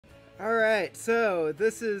Alright, so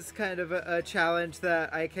this is kind of a challenge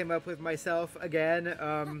that I came up with myself again.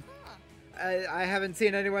 I haven't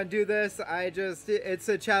seen anyone do this. It's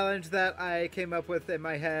a challenge that I came up with in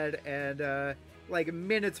my head, and like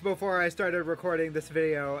minutes before I started recording this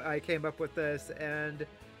video, I came up with this and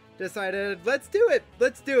decided, let's do it!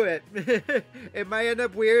 Let's do it! It might end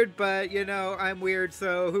up weird, but you know, I'm weird,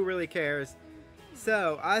 so who really cares?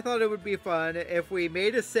 So, I thought it would be fun if we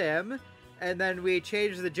made a sim, and then we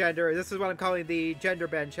changed the gender. This is what I'm calling the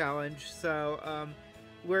Genderbend challenge. So,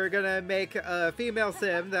 we're gonna make a female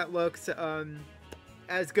sim that looks,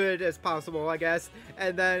 as good as possible, I guess.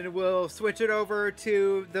 And then we'll switch it over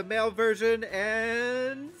to the male version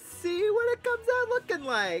and see what it comes out looking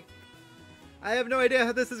like. I have no idea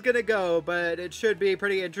how this is gonna go, but it should be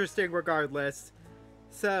pretty interesting regardless.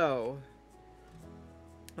 So,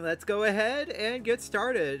 let's go ahead and get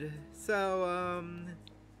started. So,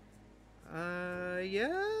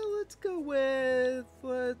 yeah, let's go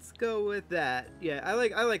with that. Yeah, I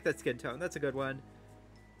like that skin tone. That's a good one.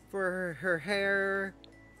 For her hair,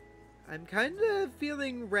 I'm kind of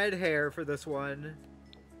feeling red hair for this one.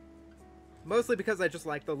 Mostly because I just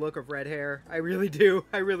like the look of red hair. I really do.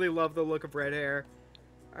 I really love the look of red hair.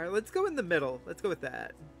 Alright, let's go in the middle. Let's go with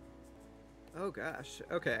that. Oh gosh,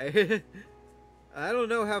 okay. I don't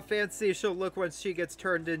know how fancy she'll look once she gets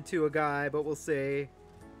turned into a guy, but we'll see.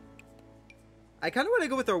 I kind of want to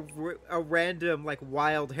go with a random, like,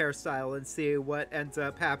 wild hairstyle and see what ends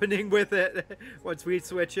up happening with it once we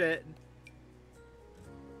switch it.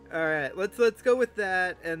 Alright, let's go with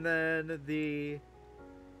that, and then the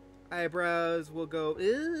eyebrows will go,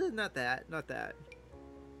 not that, not that.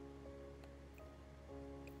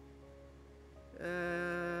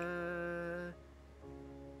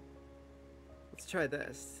 Let's try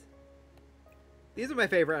this. These are my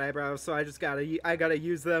favorite eyebrows, so I gotta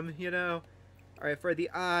use them, you know? Alright, for the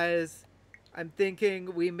eyes, I'm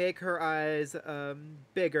thinking we make her eyes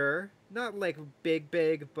bigger. Not like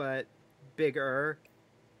big, but bigger.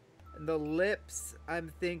 And the lips,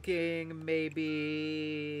 I'm thinking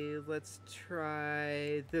maybe, let's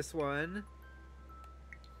try this one.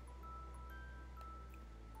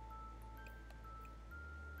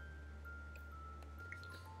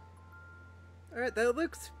 Alright, that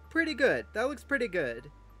looks pretty good. That looks pretty good.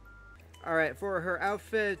 Alright, for her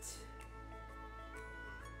outfit,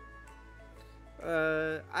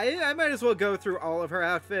 I might as well go through all of her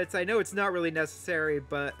outfits. I know it's not really necessary,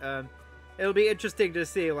 but it'll be interesting to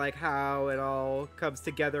see like how it all comes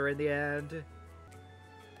together in the end.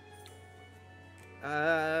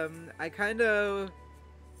 I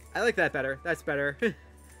like that better. That's better.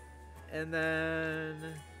 And then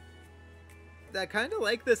I kind of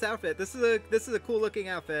like this outfit. This is a cool looking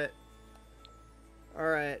outfit. All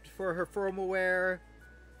right, for her formal wear,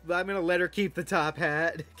 I'm gonna let her keep the top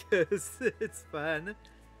hat because it's fun.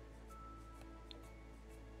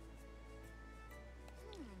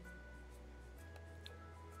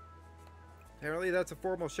 Apparently that's a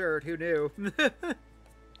formal shirt. Who knew?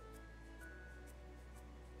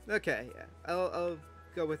 Okay, yeah, I'll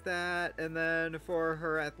go with that. And then for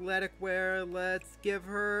her athletic wear, let's give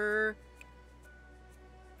her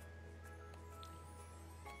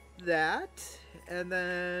that. And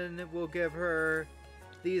then we'll give her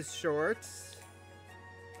these shorts.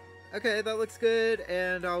 Okay, that looks good.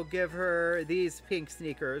 And I'll give her these pink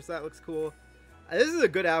sneakers. That looks cool. This is a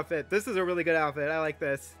good outfit. This is a really good outfit. I like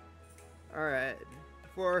this. Alright.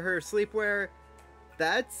 For her sleepwear,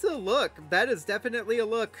 that's a look. That is definitely a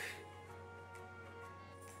look.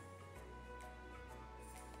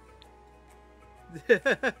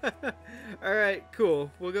 Alright,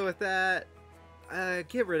 cool. We'll go with that.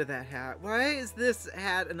 Get rid of that hat. Why is this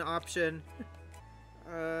hat an option?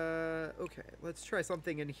 Okay, let's try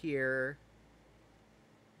something in here.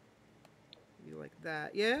 You like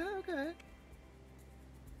that? Yeah, okay.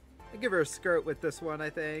 I'll give her a skirt with this one, I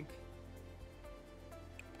think.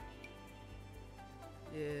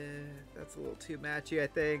 Yeah, that's a little too matchy, I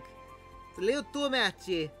think. It's a little too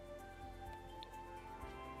matchy.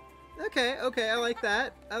 Okay, okay, I like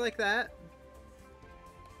that. I like that.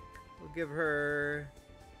 We'll give her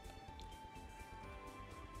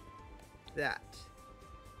that.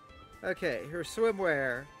 Okay, her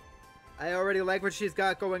swimwear. I already like what she's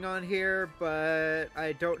got going on here, but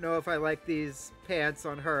I don't know if I like these pants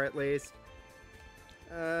on her, at least.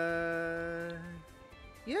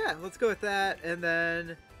 Yeah, let's go with that. And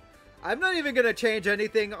then I'm not even going to change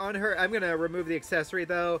anything on her. I'm going to remove the accessory,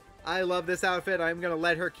 though. I love this outfit. I'm going to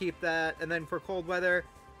let her keep that. And then for cold weather,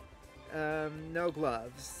 no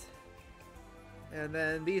gloves. And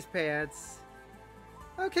then these pants.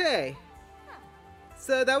 Okay.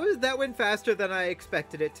 So that went faster than I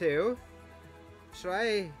expected it to. Should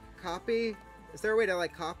I copy? Is there a way to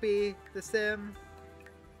like copy the sim?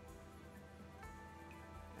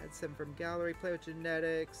 Add sim from gallery, play with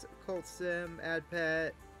genetics, cult sim, add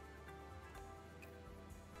pet.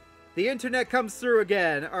 The internet comes through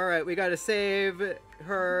again. Alright, we gotta save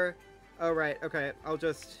her. Oh, right, okay. I'll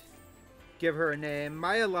just give her a name.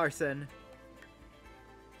 Maya Larson.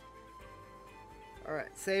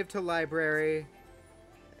 Alright, save to library.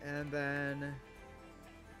 And then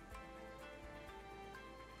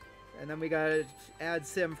we gotta add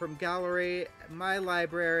sim from gallery, my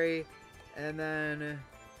library, and then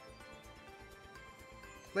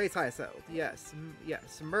place high settled. Yes,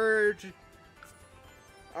 yes, merge.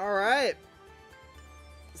 All right.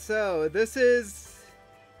 So this is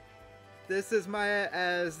Maya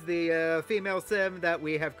as the female sim that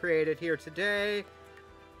we have created here today.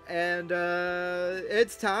 And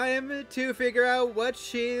it's time to figure out what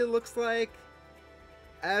she looks like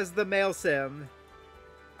as the male sim.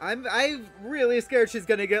 I'm really scared she's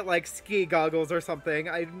gonna get like ski goggles or something.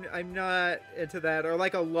 I'm not into that, or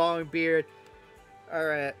like a long beard. All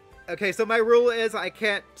right. Okay, so my rule is I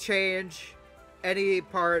can't change any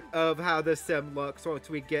part of how the sim looks once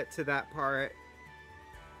we get to that part.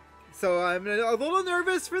 So I'm a little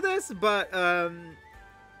nervous for this, but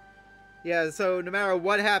yeah, so no matter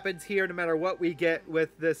what happens here, no matter what we get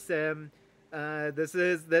with this sim, this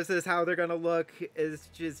is how they're gonna look. It's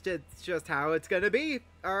just how it's gonna be.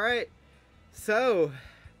 All right, so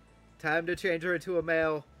time to change her into a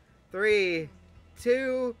male. 3,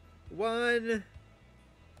 2, 1.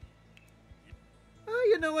 Oh,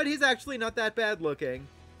 you know what? He's actually not that bad looking.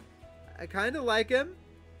 I kind of like him.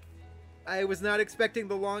 I was not expecting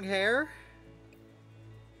the long hair.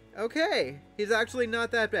 Okay, he's actually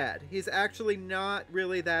not that bad. He's actually not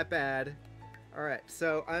really that bad. Alright,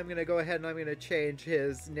 so I'm going to go ahead and I'm going to change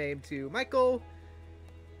his name to Michael.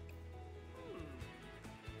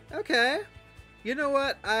 Okay. You know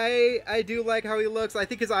what? I do like how he looks. I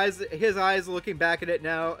think his eyes looking back at it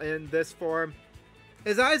now in this form.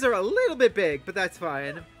 His eyes are a little bit big, but that's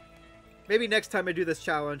fine. Maybe next time I do this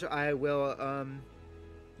challenge, I will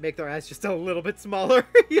make their eyes just a little bit smaller,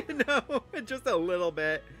 you know? Just a little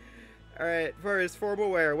bit. Alright, for his formal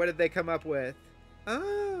wear, what did they come up with?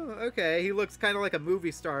 Oh, okay. He looks kind of like a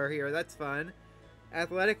movie star here. That's fun.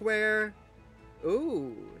 Athletic wear.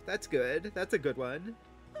 Ooh, that's good. That's a good one.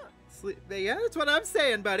 Yeah, that's what I'm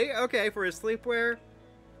saying, buddy. Okay, for his sleepwear.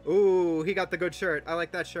 Ooh, he got the good shirt. I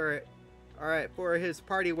like that shirt. Alright, for his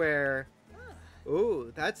party wear.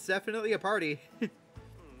 Ooh, that's definitely a party.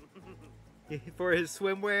 For his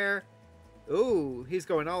swimwear. Ooh, he's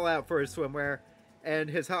going all out for his swimwear. And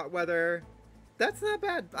his hot weather. That's not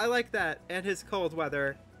bad. I like that. And his cold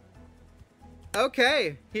weather.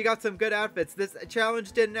 Okay, he got some good outfits. This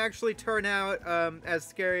challenge didn't actually turn out as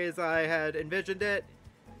scary as I had envisioned it.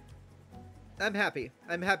 I'm happy.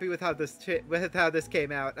 I'm happy with how this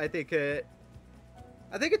came out. I think it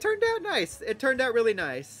turned out nice. It turned out really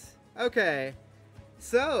nice. Okay.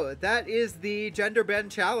 So, that is the Genderbend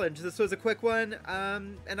challenge. This was a quick one,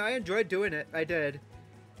 and I enjoyed doing it. I did.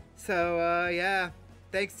 So, yeah.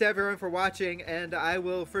 Thanks to everyone for watching, and I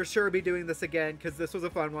will for sure be doing this again, because this was a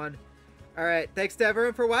fun one. Alright, thanks to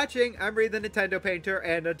everyone for watching. I'm Reed the Nintendo Painter,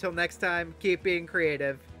 and until next time, keep being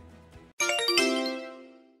creative.